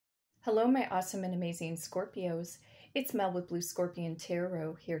Hello, my awesome and amazing Scorpios. It's Mel with Blue Scorpion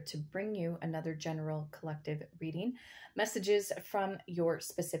Tarot here to bring you another general collective reading. Messages from your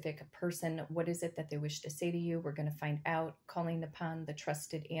specific person. What is it that they wish to say to you? We're going to find out, calling upon the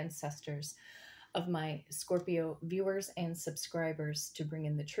trusted ancestors of my Scorpio viewers and subscribers to bring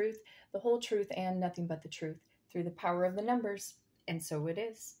in the truth, the whole truth, and nothing but the truth through the power of the numbers. And so it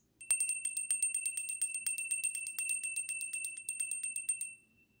is.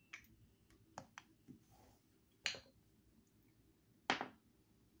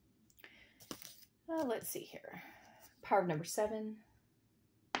 Let's see here. Power of number 7,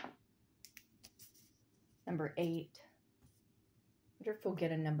 number 8. I wonder if we'll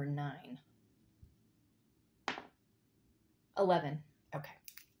get a number 9. 11. Okay.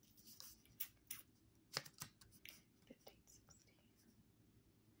 15,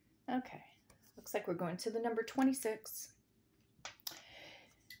 16. Okay. Looks like we're going to the number 26.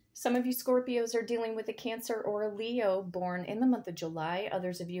 Some of you Scorpios are dealing with a Cancer or a Leo born in the month of July.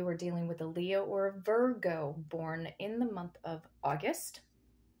 Others of you are dealing with a Leo or a Virgo born in the month of August.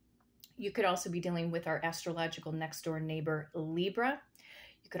 You could also be dealing with our astrological next door neighbor, Libra.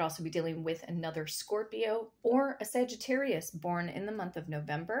 You could also be dealing with another Scorpio or a Sagittarius born in the month of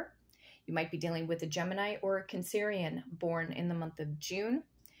November. You might be dealing with a Gemini or a Cancerian born in the month of June.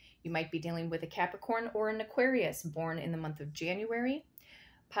 You might be dealing with a Capricorn or an Aquarius born in the month of January.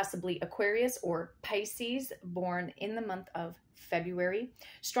 Possibly Aquarius or Pisces born in the month of February.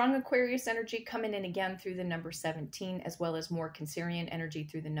 Strong Aquarius energy coming in again through the number 17, as well as more Cancerian energy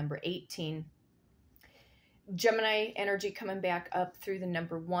through the number 18. Gemini energy coming back up through the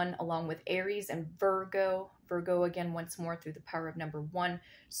number 1, along with Aries and Virgo. Virgo again once more through the power of number 1.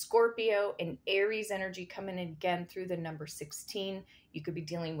 Scorpio and Aries energy coming in again through the number 16. You could be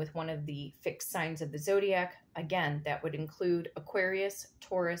dealing with one of the fixed signs of the zodiac. Again, that would include Aquarius,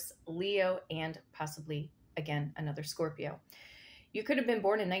 Taurus, Leo, and possibly, again, another Scorpio. You could have been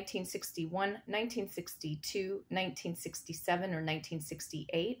born in 1961, 1962, 1967, or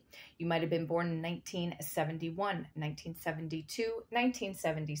 1968. You might have been born in 1971, 1972,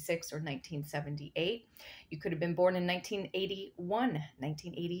 1976, or 1978. You could have been born in 1981,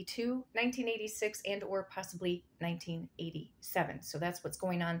 1982, 1986, and or possibly 1987. So that's what's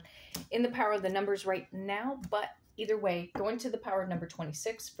going on in the power of the numbers right now. But either way, going to the power of number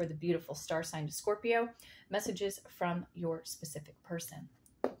 26 for the beautiful star sign of Scorpio. Messages from your specific person.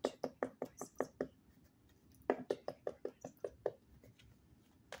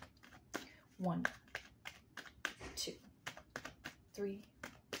 1, 2, 3,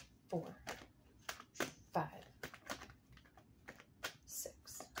 4, 5,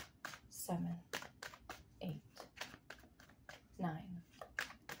 6, 7, 8, 9,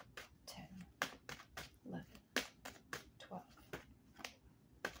 10, 11, 12,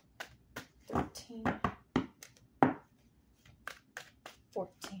 13,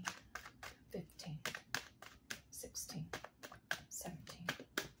 14, 15, 16, 17,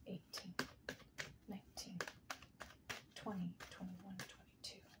 18, 19, 20, 21,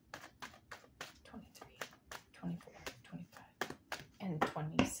 22, 23, 24, 25, and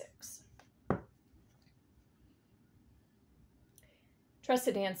 26.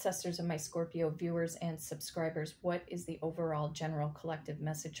 Trusted ancestors of my Scorpio viewers and subscribers, what is the overall general collective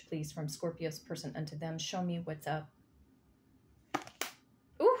message, please, from Scorpio's person unto them? Show me what's up.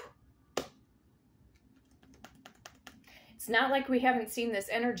 Ooh! It's not like we haven't seen this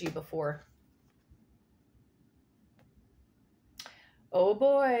energy before. Oh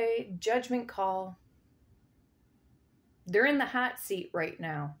boy, judgment call. They're in the hot seat right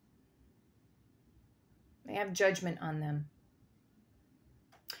now. They have judgment on them.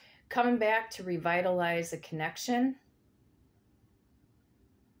 Coming back to revitalize a connection.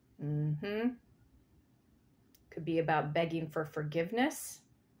 Could be about begging for forgiveness.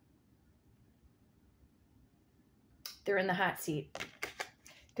 They're in the hot seat.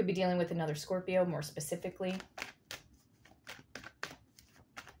 Could be dealing with another Scorpio, more specifically.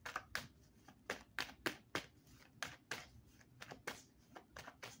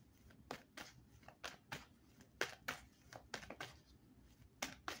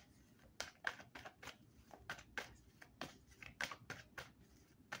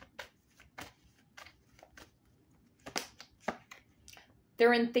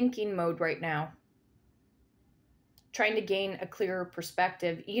 They're in thinking mode right now, trying to gain a clearer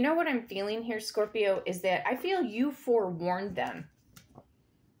perspective. You know what I'm feeling here, Scorpio, is that I feel you forewarned them.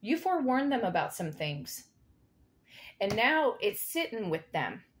 You forewarned them about some things. And now it's sitting with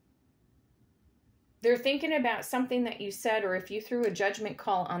them. They're thinking about something that you said, or if you threw a judgment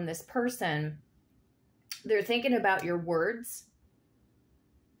call on this person, they're thinking about your words.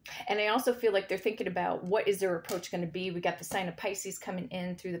 And I also feel like they're thinking about what is their approach going to be. We got the sign of Pisces coming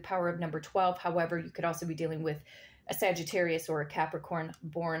in through the power of number 12. However, you could also be dealing with a Sagittarius or a Capricorn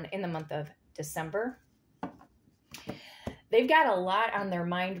born in the month of December. They've got a lot on their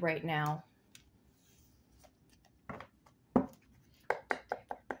mind right now.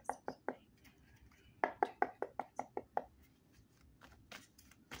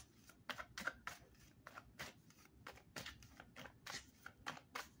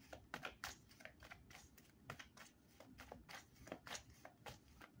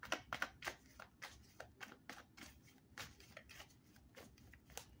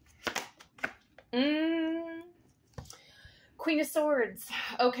 Queen of Swords.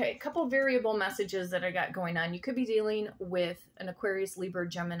 Okay, a couple variable messages that I got going on. You could be dealing with an Aquarius, Libra,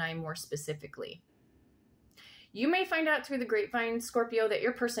 Gemini more specifically. You may find out through the grapevine, Scorpio, that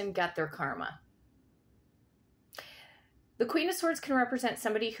your person got their karma. The Queen of Swords can represent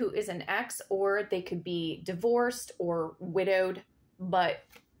somebody who is an ex, or they could be divorced or widowed. But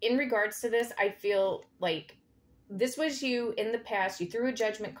in regards to this, I feel like this was you in the past. You threw a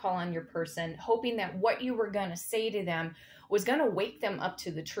judgment call on your person, hoping that what you were going to say to them was going to wake them up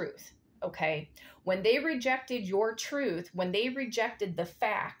to the truth, okay? When they rejected your truth, when they rejected the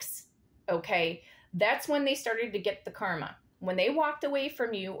facts, okay, that's when they started to get the karma. When they walked away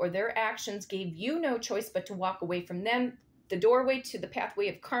from you, or their actions gave you no choice but to walk away from them, the doorway to the pathway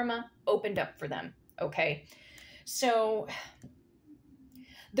of karma opened up for them, okay? So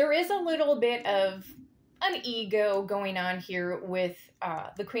there is a little bit of an ego going on here with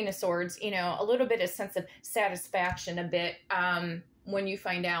the Queen of Swords, you know, a little bit of sense of satisfaction a bit when you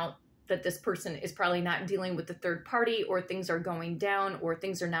find out that this person is probably not dealing with the third party, or things are going down, or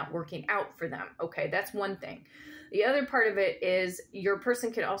things are not working out for them. Okay, that's one thing. The other part of it is your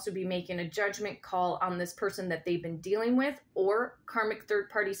person could also be making a judgment call on this person that they've been dealing with, or karmic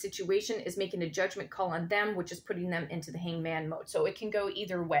third party situation is making a judgment call on them, which is putting them into the hangman mode. So it can go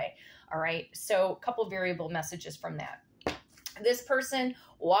either way. All right. So a couple variable messages from that. This person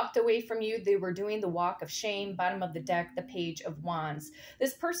walked away from you. They were doing the walk of shame. Bottom of the deck, the Page of Wands.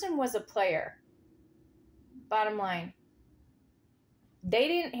 This person was a player. Bottom line. They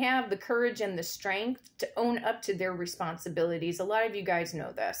didn't have the courage and the strength to own up to their responsibilities. A lot of you guys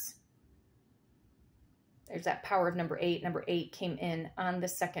know this. There's that power of number 8. Number 8 came in on the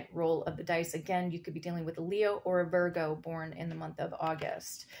second roll of the dice. Again, you could be dealing with a Leo or a Virgo born in the month of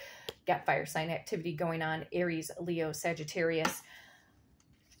August. Got fire sign activity going on. Aries, Leo, Sagittarius.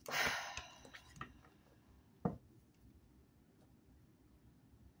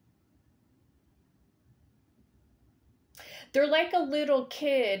 They're like a little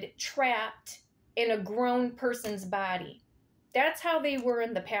kid trapped in a grown person's body. That's how they were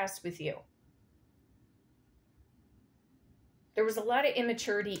in the past with you. There was a lot of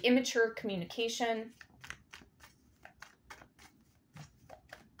immaturity, immature communication.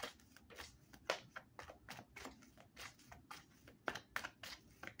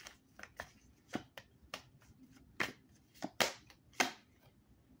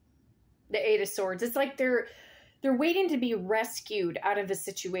 The Eight of Swords. It's like they're waiting to be rescued out of a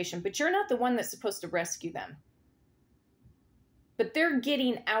situation, but you're not the one that's supposed to rescue them. But they're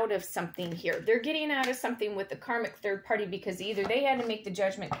getting out of something here. They're getting out of something with the karmic third party because either they had to make the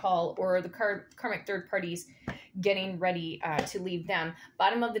judgment call, or the karmic third party's getting ready to leave them.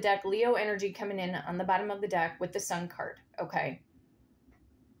 Bottom of the deck, Leo energy coming in on the bottom of the deck with the Sun card. Okay.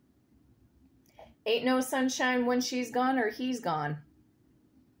 Ain't no sunshine when she's gone or he's gone.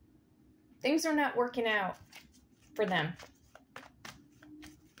 Things are not working out for them.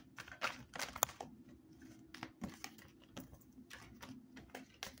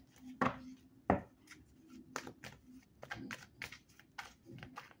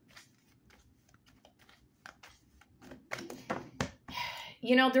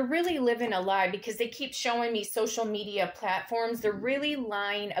 You know, they're really living a lie because they keep showing me social media platforms. They're really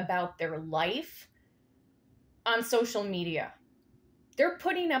lying about their life on social media. They're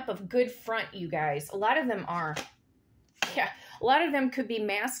putting up a good front, you guys. A lot of them are. Yeah, a lot of them could be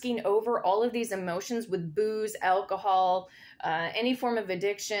masking over all of these emotions with booze, alcohol, any form of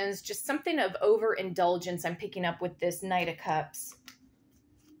addictions, just something of overindulgence I'm picking up with this Knight of Cups.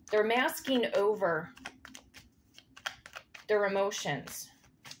 They're masking over their emotions.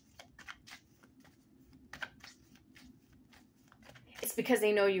 It's because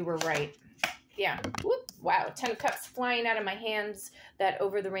they know you were right. Yeah. Whoop. Wow. 10 of Cups flying out of my hands. That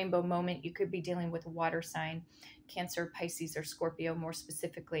over the rainbow moment. You could be dealing with a water sign. Cancer, Pisces, or Scorpio more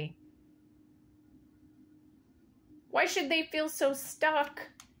specifically. Why should they feel so stuck?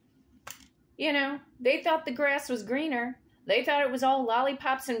 You know, they thought the grass was greener. They thought it was all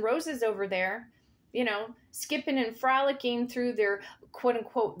lollipops and roses over there, you know, skipping and frolicking through their, quote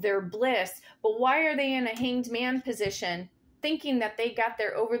unquote, their bliss. But why are they in a hanged man position thinking that they got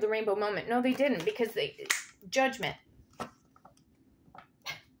their over the rainbow moment? No, they didn't, because they, judgment. A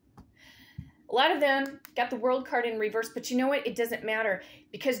lot of them got the world card in reverse, but you know what? It doesn't matter,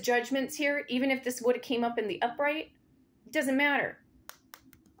 because judgment's here. Even if this would have came up in the upright, it doesn't matter.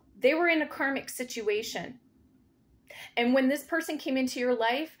 They were in a karmic situation. And when this person came into your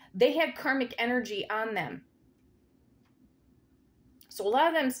life, they had karmic energy on them. So a lot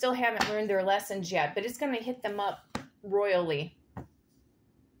of them still haven't learned their lessons yet, but it's going to hit them up royally. Let's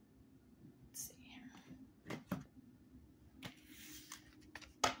see here.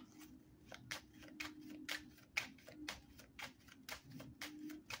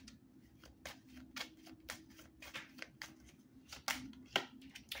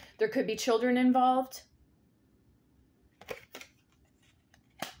 There could be children involved.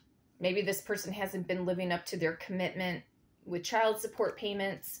 Maybe this person hasn't been living up to their commitment with child support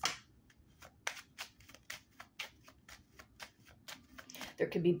payments. There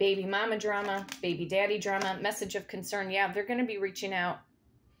could be baby mama drama, baby daddy drama, message of concern. Yeah, they're going to be reaching out.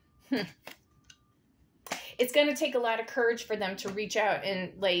 It's going to take a lot of courage for them to reach out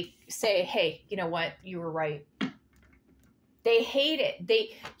and like say, hey, you know what? You were right. They hate it.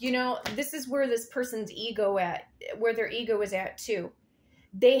 They, you know, this is where this person's ego where their ego is at too.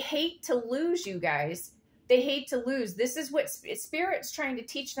 They hate to lose, you guys. They hate to lose. This is what Spirit's trying to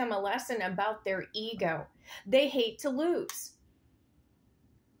teach them, a lesson about their ego. They hate to lose.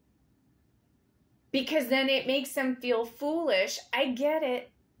 Because then it makes them feel foolish. I get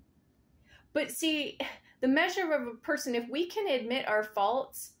it. But see, the measure of a person, if we can admit our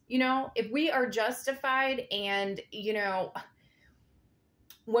faults, you know, if we are justified and, you know,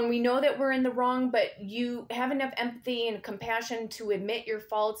 when we know that we're in the wrong, but you have enough empathy and compassion to admit your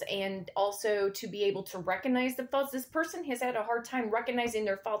faults and also to be able to recognize the faults. This person has had a hard time recognizing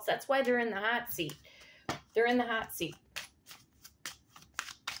their faults. That's why they're in the hot seat. They're in the hot seat.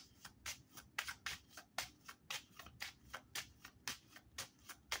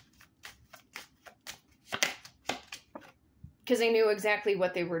 Because they knew exactly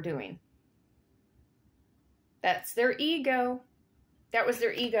what they were doing. That's their ego. That was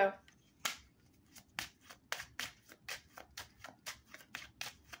their ego.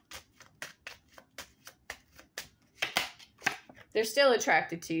 They're still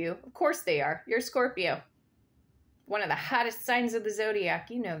attracted to you. Of course they are. You're Scorpio. One of the hottest signs of the zodiac.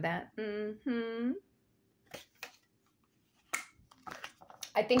 You know that.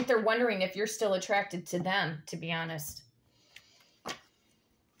 I think they're wondering if you're still attracted to them, to be honest.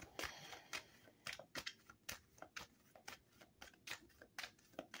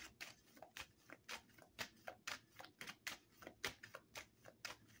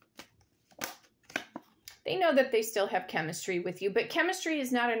 They know that they still have chemistry with you, but chemistry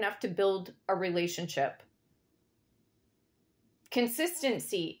is not enough to build a relationship.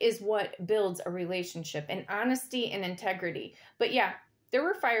 Consistency is what builds a relationship, and honesty and integrity. But yeah, there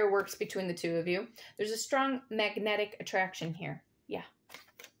were fireworks between the two of you. There's a strong magnetic attraction here. Yeah.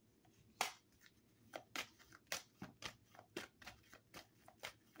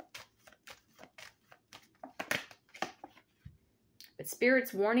 But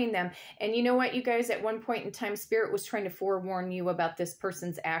Spirit's warning them. And you know what, you guys? At one point in time, Spirit was trying to forewarn you about this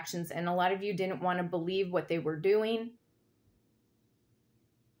person's actions. And a lot of you didn't want to believe what they were doing.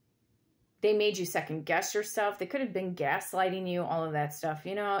 They made you second guess yourself. They could have been gaslighting you, all of that stuff.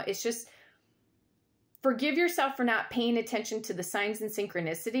 You know, it's just, forgive yourself for not paying attention to the signs and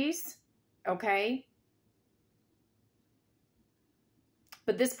synchronicities. Okay?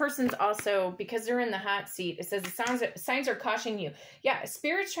 But this person's also, because they're in the hot seat, it says the signs are cautioning you. Yeah,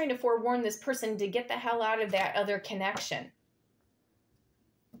 Spirit's trying to forewarn this person to get the hell out of that other connection.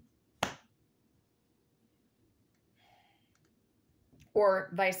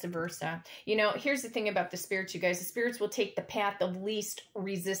 Or vice versa. You know, here's the thing about the spirits, you guys. The spirits will take the path of least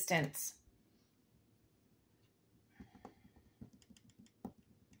resistance.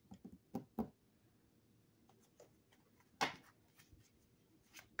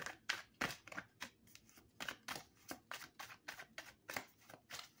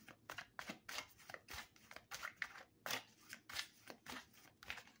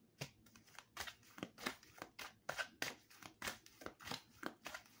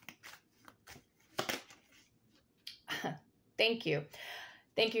 Thank you.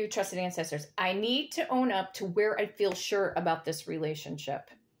 Thank you, trusted ancestors. I need to own up to where I feel sure about this relationship.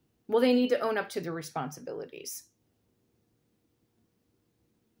 Well, they need to own up to their responsibilities.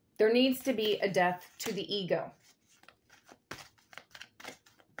 There needs to be a death to the ego.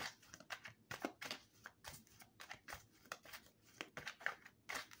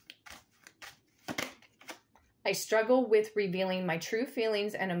 I struggle with revealing my true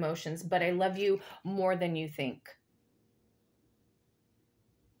feelings and emotions, but I love you more than you think.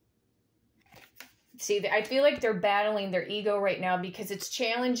 See, I feel like they're battling their ego right now because it's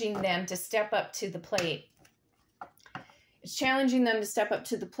challenging them to step up to the plate. It's challenging them to step up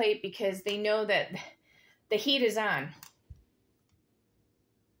to the plate because they know that the heat is on.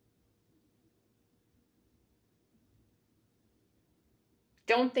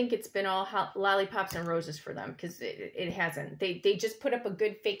 Don't think it's been all lollipops and roses for them, because it hasn't. They just put up a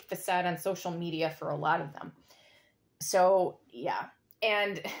good fake facade on social media for a lot of them. So, yeah.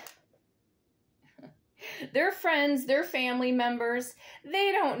 And their friends, their family members,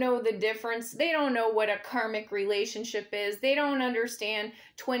 they don't know the difference. They don't know what a karmic relationship is. They don't understand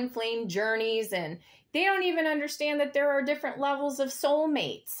twin flame journeys, and they don't even understand that there are different levels of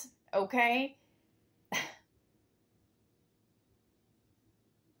soulmates, okay?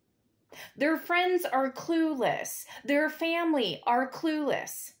 Their friends are clueless. Their family are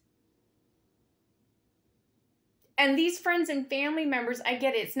clueless. And these friends and family members, I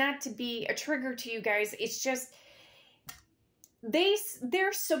get it. It's not to be a trigger to you guys. It's just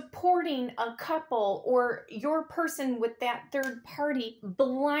they're supporting a couple or your person with that third party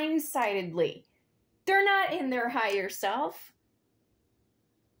blindsidedly. They're not in their higher self.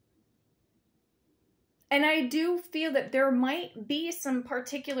 And I do feel that there might be some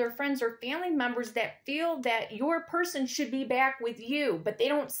particular friends or family members that feel that your person should be back with you, but they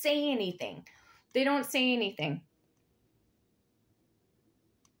don't say anything. They don't say anything.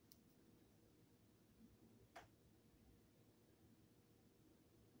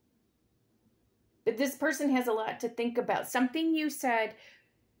 But this person has a lot to think about. Something you said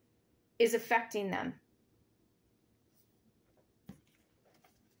is affecting them.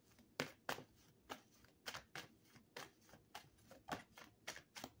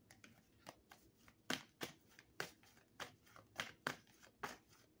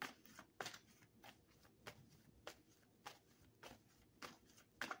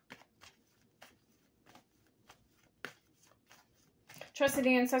 Trusted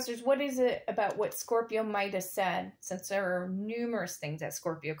ancestors, what is it about what Scorpio might have said? Since there are numerous things that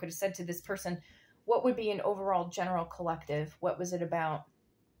Scorpio could have said to this person, what would be an overall general collective? What was it about?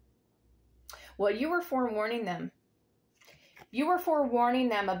 Well, you were forewarning them. You were forewarning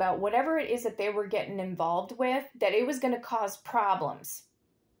them about whatever it is that they were getting involved with, that it was going to cause problems.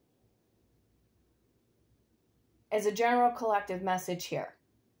 As a general collective message here.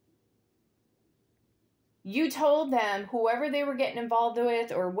 You told them, whoever they were getting involved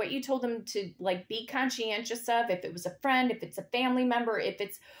with, or what you told them to like be conscientious of, if it was a friend, if it's a family member, if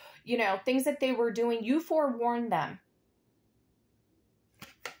it's, you know, things that they were doing, you forewarned them.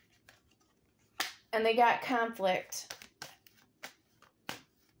 And they got conflict.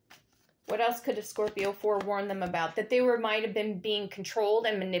 What else could a Scorpio forewarn them about? That they might have been being controlled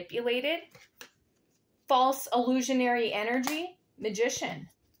and manipulated. False illusionary energy. Magician.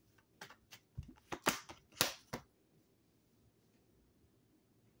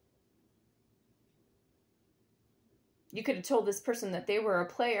 You could have told this person that they were a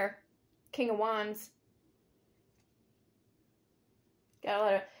player. King of Wands. Got a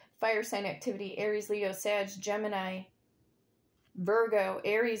lot of fire sign activity. Aries, Leo, Sag, Gemini, Virgo,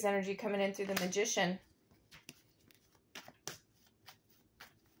 Aries energy coming in through the Magician.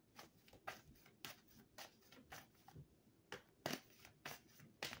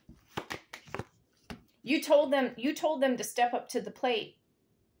 You told them to step up to the plate.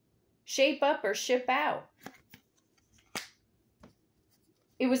 Shape up or ship out.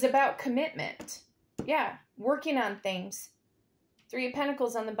 It was about commitment. Yeah, working on things. 3 of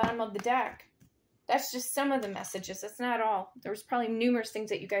Pentacles on the bottom of the deck. That's just some of the messages. That's not all. There was probably numerous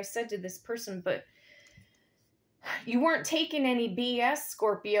things that you guys said to this person, but you weren't taking any BS,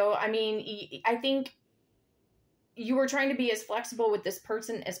 Scorpio. I mean, I think you were trying to be as flexible with this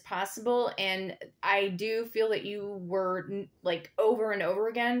person as possible, and I do feel that you were, like, over and over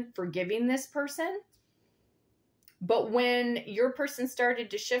again forgiving this person. But when your person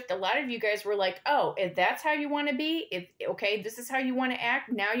started to shift, a lot of you guys were like, oh, if that's how you want to be, okay, this is how you want to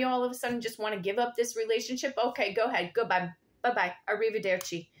act, now you all of a sudden just want to give up this relationship? Okay, go ahead. Goodbye. Bye-bye.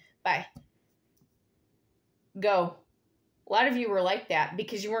 Arrivederci. Bye. Go. A lot of you were like that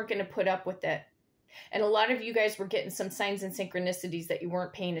because you weren't going to put up with it. And a lot of you guys were getting some signs and synchronicities that you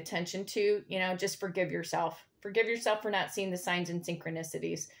weren't paying attention to. You know, just forgive yourself. Forgive yourself for not seeing the signs and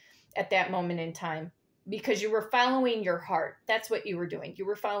synchronicities at that moment in time. Because you were following your heart. That's what you were doing. You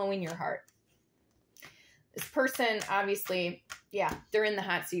were following your heart. This person, obviously, yeah, they're in the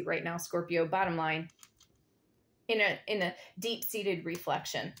hot seat right now, Scorpio. Bottom line, in a deep-seated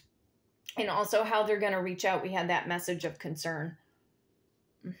reflection. And also how they're going to reach out. We had that message of concern.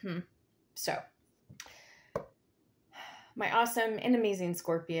 So, my awesome and amazing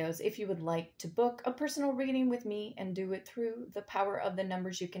Scorpios, if you would like to book a personal reading with me and do it through the power of the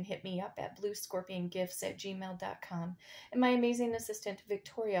numbers, you can hit me up at bluescorpiongifts@gmail.com. And my amazing assistant,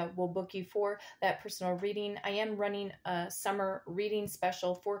 Victoria, will book you for that personal reading. I am running a summer reading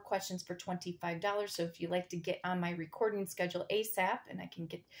special, 4 questions for $25. So if you'd like to get on my recording schedule ASAP and I can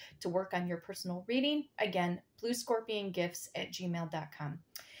get to work on your personal reading, again, bluescorpiongifts@gmail.com.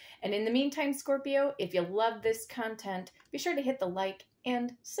 And in the meantime, Scorpio, if you love this content, be sure to hit the like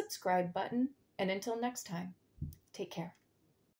and subscribe button. And until next time, take care.